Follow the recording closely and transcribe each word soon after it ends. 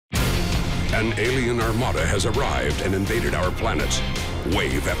An alien armada has arrived and invaded our planet.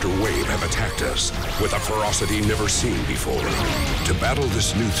 Wave after wave have attacked us with a ferocity never seen before. To battle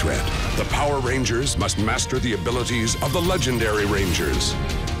this new threat, the Power Rangers must master the abilities of the legendary Rangers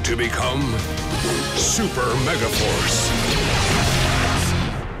to become Super Megaforce.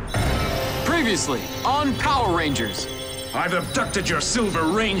 Previously on Power Rangers. I've abducted your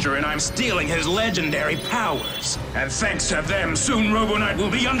Silver Ranger and I'm stealing his legendary powers. And thanks to them, soon Robo Knight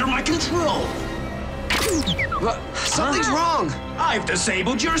will be under my control. Something's wrong. I've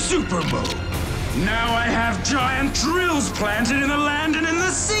disabled your super move. Now I have giant drills planted in the land and in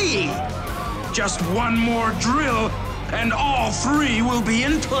the sea. Just one more drill and all three will be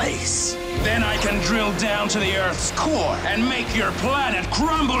in place. Then I can drill down to the Earth's core and make your planet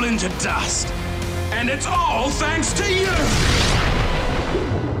crumble into dust. And it's all thanks to you!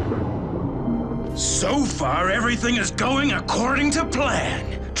 So far, everything is going according to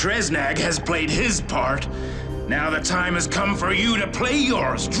plan. Tresnag has played his part. Now the time has come for you to play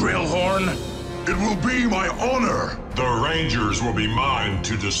yours, Drillhorn. It will be my honor. The Rangers will be mine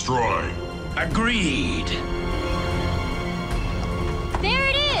to destroy. Agreed. There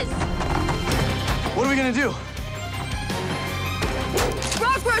it is! What are we gonna do?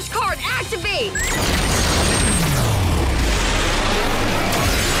 Rock Rush card, activate!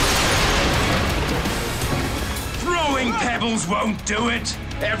 Throwing pebbles won't do it.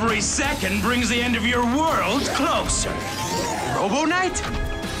 Every second brings the end of your world closer. Robo Knight?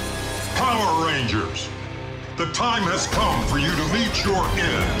 Power Rangers, the time has come for you to meet your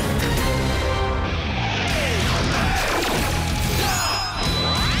end.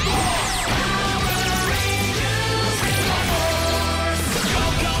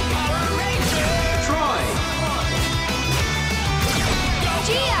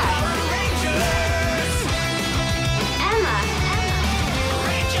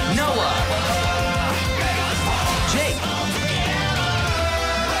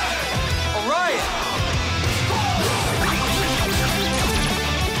 Orion!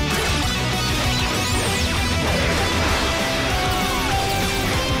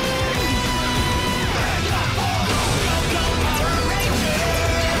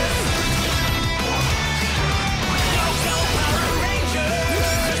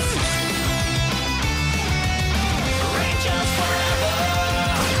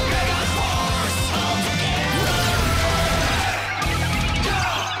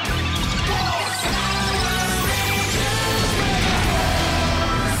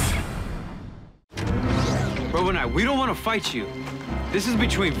 Robo Knight, we don't want to fight you. This is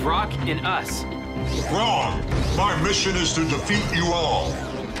between Vrak and us. Wrong. My mission is to defeat you all.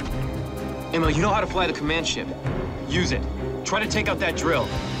 Emma, you know how to fly the command ship. Use it. Try to take out that drill.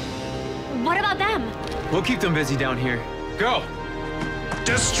 What about them? We'll keep them busy down here. Go!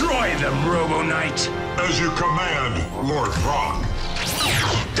 Destroy them, Robo Knight. As you command, Lord Vrak.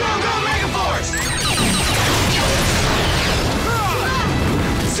 Go, Megaforce!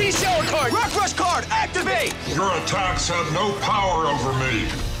 Seashell card! Rock Rush card! Activate! Your attacks have no power over me.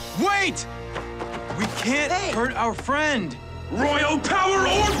 Wait! We can't hurt our friend. Royal Power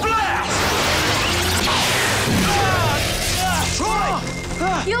Orb Blast! Troy!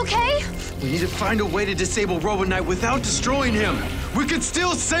 You okay? We need to find a way to disable Robo Knight without destroying him. We could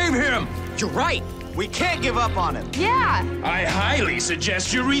still save him! You're right. We can't give up on him. Yeah. I highly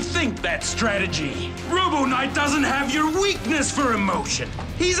suggest you rethink that strategy. Robo Knight doesn't have your weakness for emotion.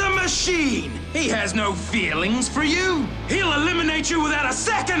 He's a machine. He has no feelings for you. He'll eliminate you without a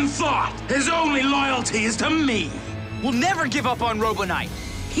second thought. His only loyalty is to me. We'll never give up on Robo Knight.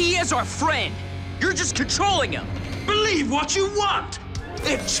 He is our friend. You're just controlling him. Believe what you want.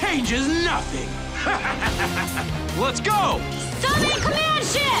 It changes nothing. Let's go! Summon command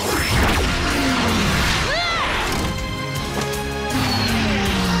ship!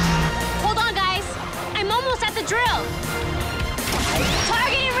 Hold on, guys. I'm almost at the drill.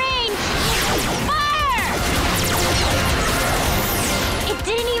 Targeting range! Fire! It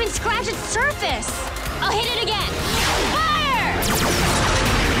didn't even scratch its surface. I'll hit it again. Fire!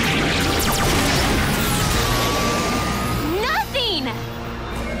 Nothing!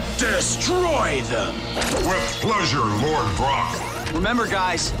 Destroy them! With pleasure, Lord Vrak. Remember,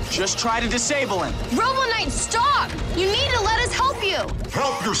 guys, just try to disable him. Robo Knight, stop! You need to let us help you!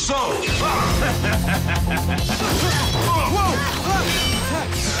 Help yourself!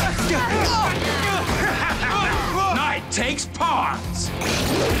 Knight takes pawns!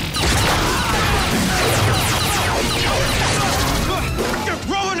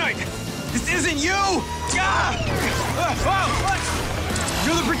 Robo Knight! This isn't you!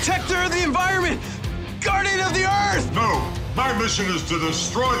 You're the protector of the environment! Guardian of the Earth! No, my mission is to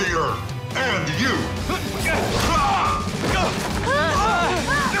destroy the Earth. And you!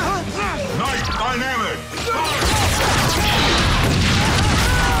 Knight Dynamic!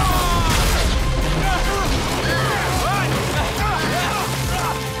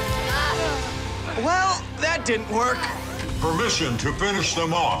 Well, that didn't work. Permission to finish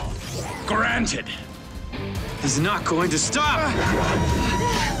them off. Granted. He's not going to stop.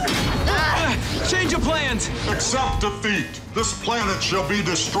 Change of plans. Accept defeat. This planet shall be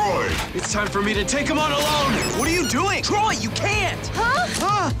destroyed. It's time for me to take him on alone. What are you doing? Troy, you can't!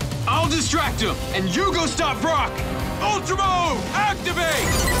 Huh? I'll distract him, and you go stop Vrak. Ultimo, activate!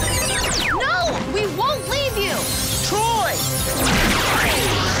 No! We won't leave you! Troy!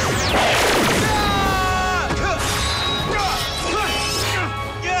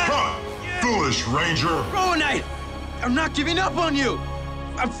 Cut! Foolish Ranger! Robo Knight, I'm not giving up on you.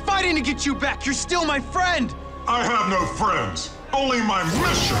 I'm fighting to get you back. You're still my friend. I have no friends, only my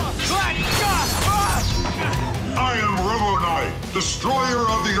mission! I am Robo Knight, destroyer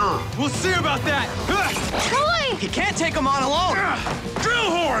of the Earth! We'll see about that. Troy! He can't take him on alone!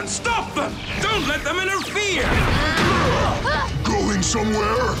 Drillhorn, stop them! Don't let them interfere! Going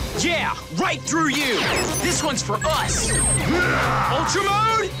somewhere? Yeah, right through you! This one's for us! Ultra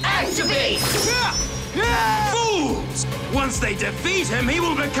mode, Activate! fools! Once they defeat him, he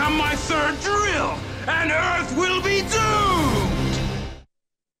will become my third drill, and Earth will be doomed!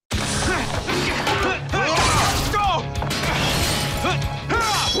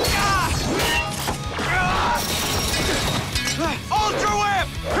 Ultra Whip!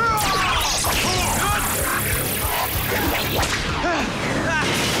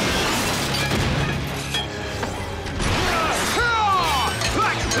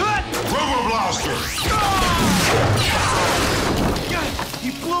 Robo Blaster!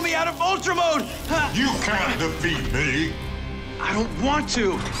 You blew me out of Ultra Mode! You can't defeat me! I don't want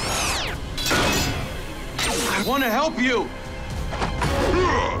to. I want to help you.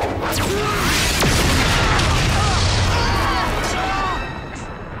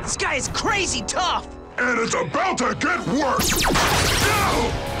 This guy is crazy tough! And it's about to get worse!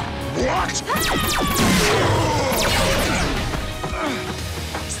 No! What?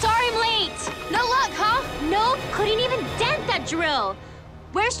 Sorry I'm late. No luck, huh? Nope, couldn't even dent that drill.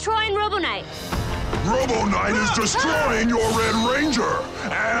 Where's Troy and Robo Knight? Robo Knight is destroying your Red Ranger,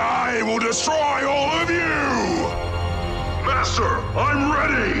 and I will destroy all of you! Master, I'm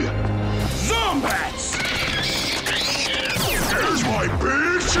ready! Zombats! Here's my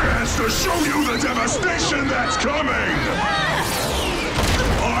big chance to show you the devastation that's coming!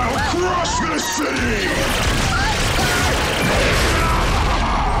 I'll crush this city!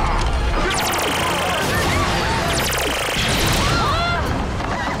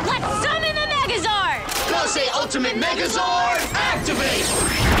 Let's summon the Megazord! Say Ultimate Megazord, activate!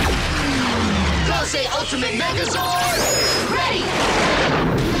 Say Ultimate Megazord, ready!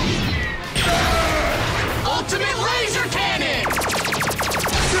 Ultimate Laser Cannon!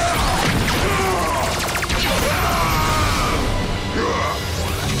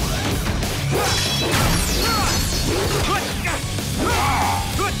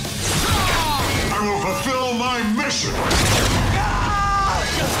 I will fulfill my mission!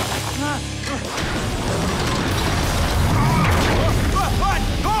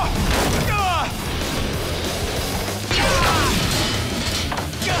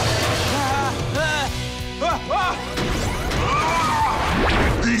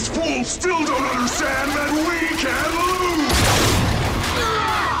 These fools still don't understand that we can lose!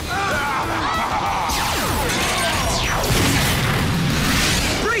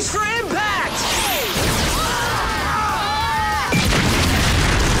 Brace for impact!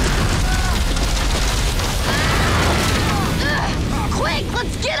 Quick,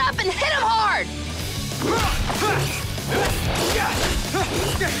 let's get up and hit him hard!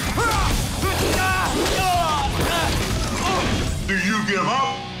 Do you give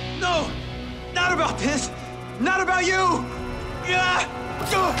up? No, not about this. Not about you.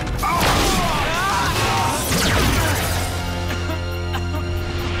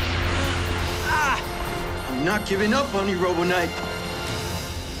 I'm not giving up on you, Robo Knight.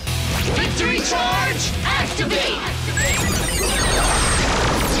 Victory charge, activate!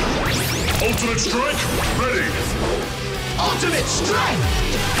 Ultimate strike, ready! Ultimate strike!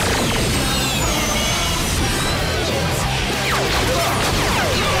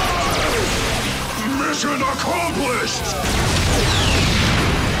 Mission accomplished!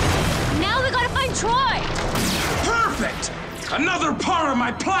 Now we gotta find Troy! Perfect! Another part of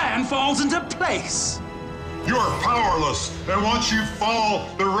my plan falls into place. You're powerless, and once you fall,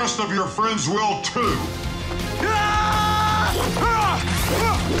 the rest of your friends will too. Ah! Ah!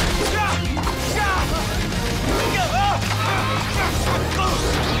 Ah!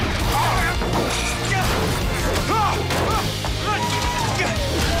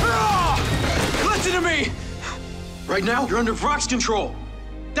 Right now, you're under Vrak's control.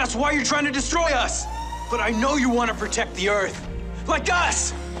 That's why you're trying to destroy us. But I know you want to protect the Earth. Like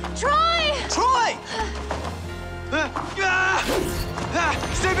us! Troy! Troy!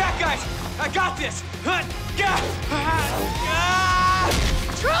 Stay back, guys! I got this! Troy!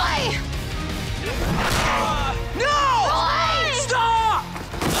 No! Troy! Stop!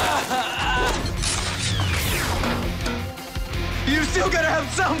 You still gotta have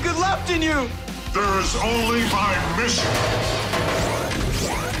some good left in you! There's only my mission.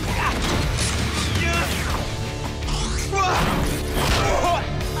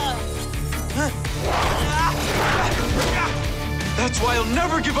 That's why I'll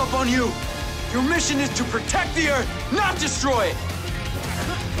never give up on you! Your mission is to protect the Earth, not destroy it!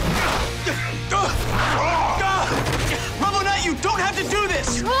 Robo Knight, you don't have to do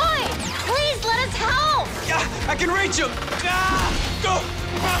this! Troy! Please let us help! I can reach him!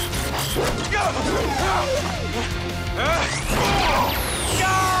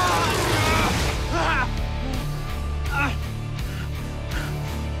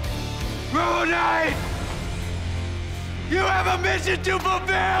 Robo Knight! You have a mission to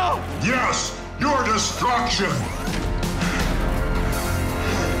fulfill! Yes, your destruction.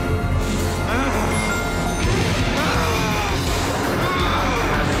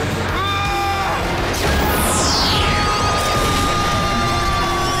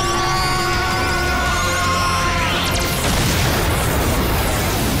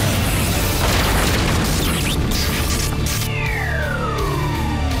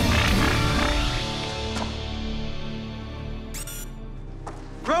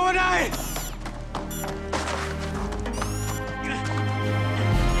 Robo Knight!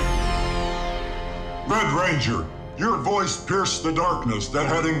 Red Ranger, your voice pierced the darkness that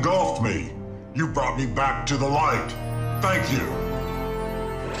had engulfed me. You brought me back to the light. Thank you.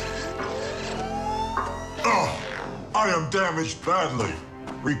 Oh, I am damaged badly.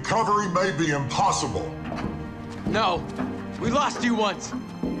 Recovery may be impossible. No, we lost you once.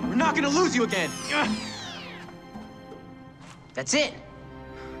 We're not gonna lose you again. That's it.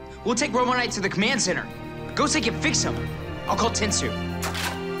 We'll take Robo Knight to the command center. Go take and fix him. I'll call Tensu.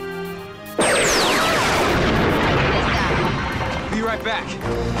 Be right back.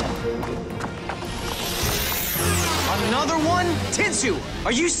 Another one? Tensu,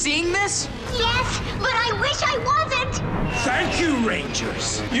 are you seeing this? Yes, but I wish I wasn't! Thank you,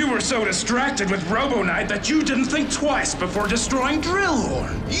 Rangers. You were so distracted with Robo Knight that you didn't think twice before destroying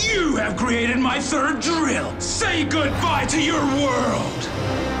Drillhorn. You have created my third drill. Say goodbye to your world.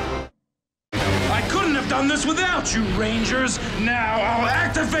 I couldn't have done this without you, Rangers. Now I'll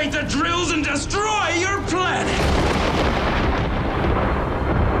activate the drills and destroy your planet.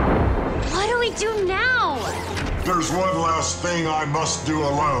 What do we do now? There's one last thing I must do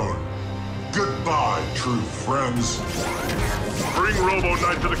alone. Goodbye, true friends. Bring Robo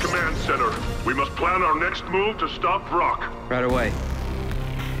Knight to the command center. We must plan our next move to stop Vrak. Right away.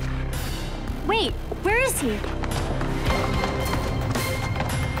 Wait, where is he?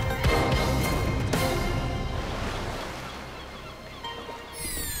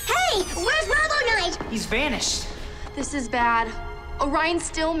 Hey, where's Robo Knight? He's vanished. This is bad. Orion's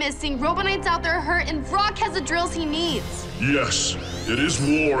still missing, Robo Knight's out there hurt, and Vrak has the drills he needs. Yes, it is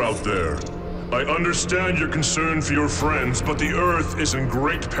war out there. I understand your concern for your friends, but the Earth is in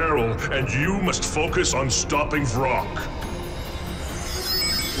great peril, and you must focus on stopping Vrak.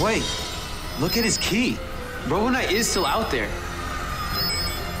 Wait, look at his key. Robo Knight is still out there.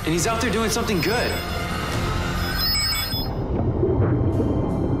 And he's out there doing something good.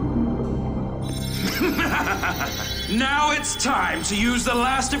 Now it's time to use the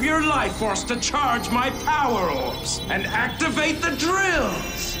last of your life force to charge my power orbs and activate the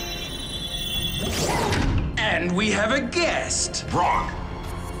drills. And we have a guest. Vrak,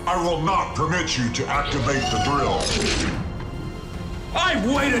 I will not permit you to activate the drill. I've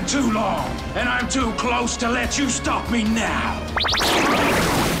waited too long, and I'm too close to let you stop me now.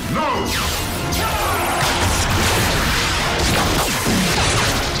 No!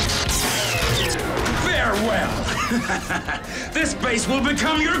 Farewell. This base will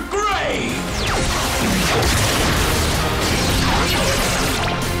become your grave.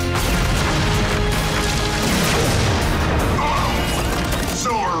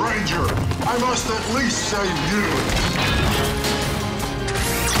 Silver Ranger, I must at least save you.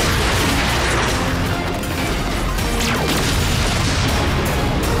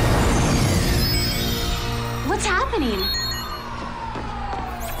 What's happening?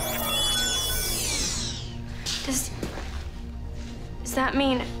 Does that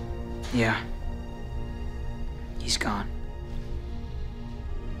mean... Yeah. He's gone.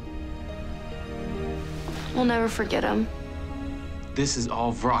 We'll never forget him. This is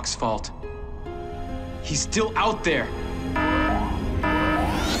all Vrak's fault. He's still out there.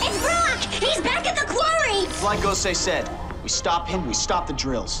 It's Vrak! He's back at the quarry! Like Gosei said, we stop him, we stop the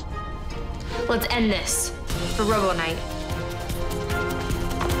drills. Let's end this for Robo Knight.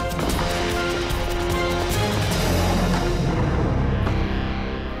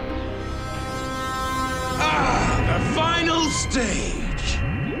 The final stage.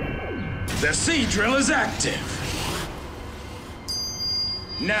 The sea drill is active.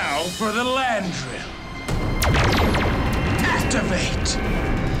 Now for the land drill. Activate.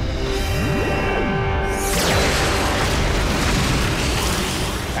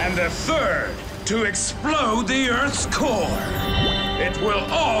 And the third, to explode the Earth's core. It will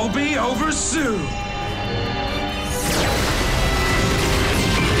all be over soon.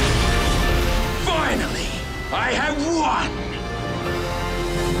 Finally, I have won!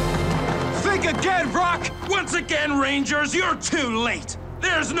 Think again, Vrak! Once again, Rangers, you're too late!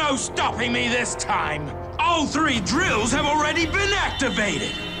 There's no stopping me this time! All 3 drills have already been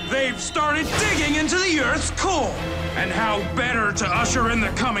activated! They've started digging into the Earth's core! And how better to usher in the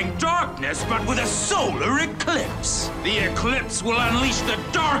coming darkness but with a solar eclipse? The eclipse will unleash the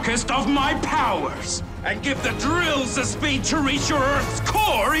darkest of my powers and give the drills the speed to reach your Earth's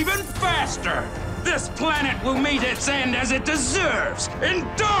core even faster! This planet will meet its end as it deserves, in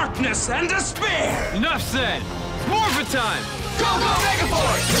darkness and despair! Enough said! Morphin' time! Go, go,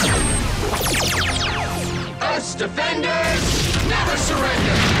 Megaforce! Earth's defenders, never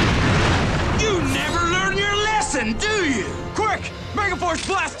surrender! You never learn your lesson, do you? Quick! Megaforce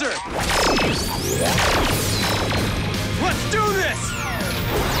Blaster! Let's do this!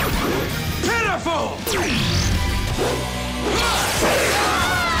 Pitiful!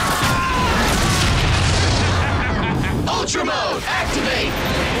 Ultra mode, activate!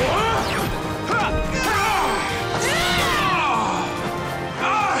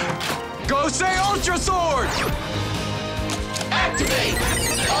 Gosei Ultra Sword! Activate!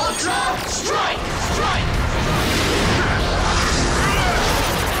 Ultra strike! Strike!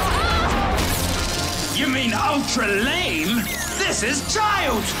 You mean ultra lame? This is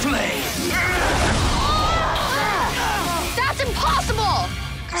child's play! That's impossible!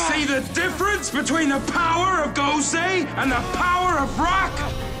 See the difference between the power of Gosei and the power of Vrak?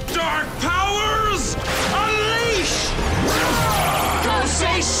 Dark powers, unleash!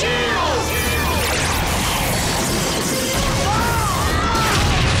 Gosei shield!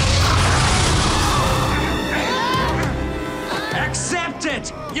 Accept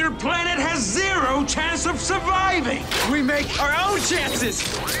it! Your planet has 0 chance of surviving! We make our own chances!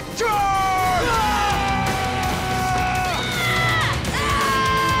 Charge!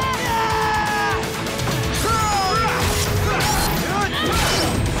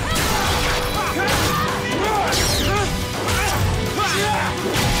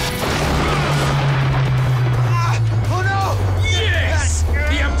 Oh no! Yes!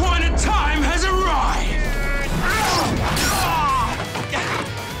 The appointed time has arrived!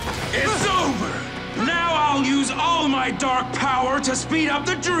 It's over! Now I'll use all my dark power to speed up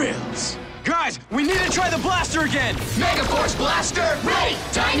the drills! Guys, we need to try the blaster again! Megaforce Blaster, ready!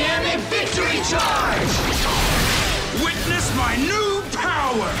 Dynamic victory charge! Witness my new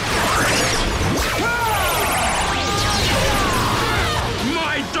power!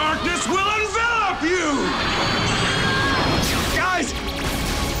 My darkness will envelop you! Guys!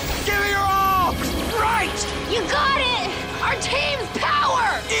 Give me your all! Right! You got it! Our team's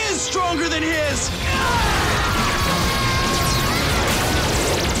power! Is stronger than his!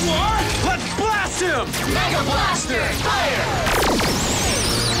 What? Let's blast him! Mega Blaster, fire!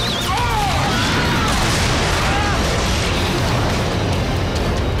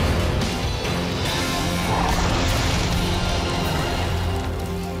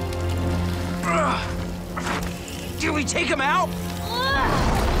 Did we take him out?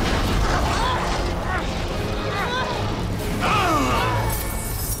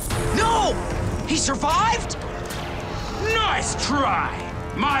 No! He survived? Nice try!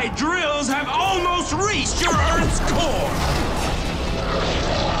 My drills have almost reached your Earth's core!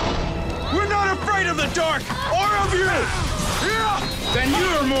 We're not afraid of the dark, or of you! Then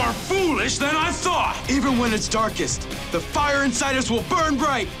you're more foolish than I thought! Even when it's darkest, the fire inside us will burn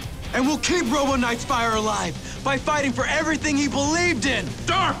bright, and we'll keep Robo Knight's fire alive by fighting for everything he believed in!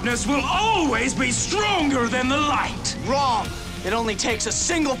 Darkness will always be stronger than the light! Wrong. It only takes a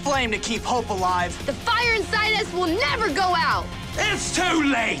single flame to keep hope alive. The fire inside us will never go out! It's too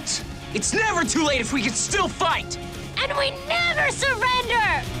late! It's never too late if we can still fight. And we never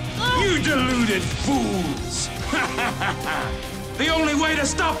surrender! You deluded fools! The only way to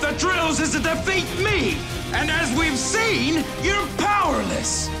stop the drills is to defeat me! And as we've seen, you're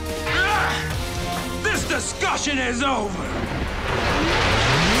powerless! This discussion is over!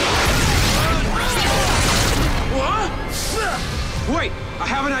 What? Wait, I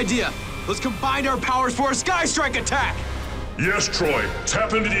have an idea. Let's combine our powers for a Sky Strike attack! Yes, Troy.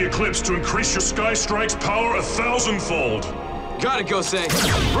 Tap into the Eclipse to increase your Sky Strike's power 1,000-fold. Got it, Gosei.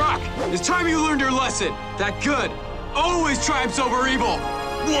 Vrak, it's time you learned your lesson. That good always triumphs over evil.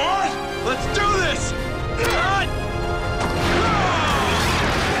 What? Let's do this!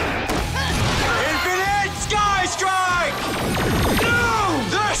 Infinite Sky Strike! No!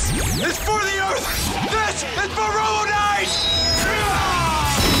 This is for the Earth! This is for Robo Knight!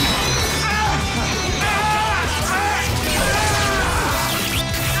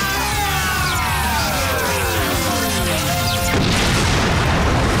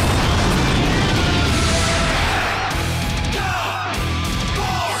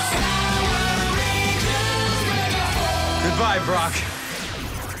 Goodbye, Vrak.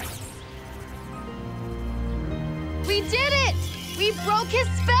 We did it! We broke his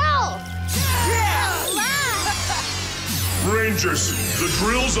spell! Rangers, the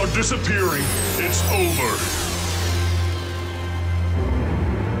drills are disappearing. It's over.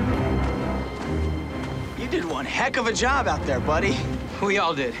 You did one heck of a job out there, buddy. We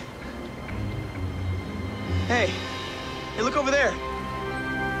all did. Hey, look over there.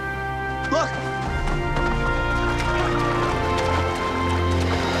 Look.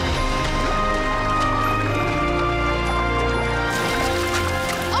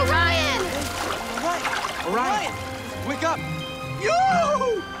 Orion, wake up!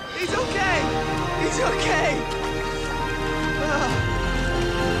 Yoo! He's okay! He's okay!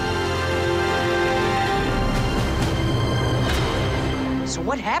 So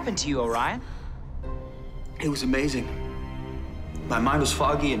what happened to you, Orion? It was amazing. My mind was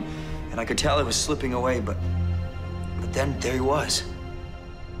foggy and I could tell it was slipping away, but then there he was.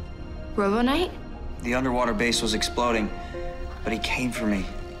 Robo Knight? The underwater base was exploding, but he came for me.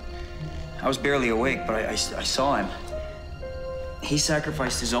 I was barely awake, but I saw him. He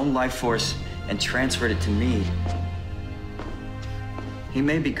sacrificed his own life force and transferred it to me. He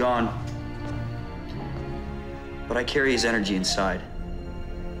may be gone, but I carry his energy inside.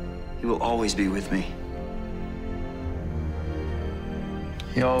 He will always be with me.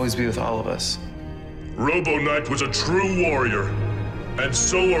 He'll always be with all of us. Robo Knight was a true warrior. And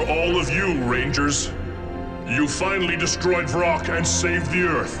so are all of you, Rangers. You finally destroyed Vrak and saved the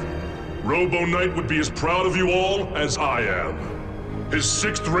Earth. Robo Knight would be as proud of you all as I am. His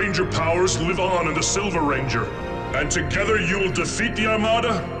 6th Ranger powers live on in the Silver Ranger, and together you will defeat the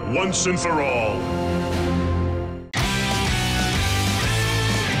Armada once and for all.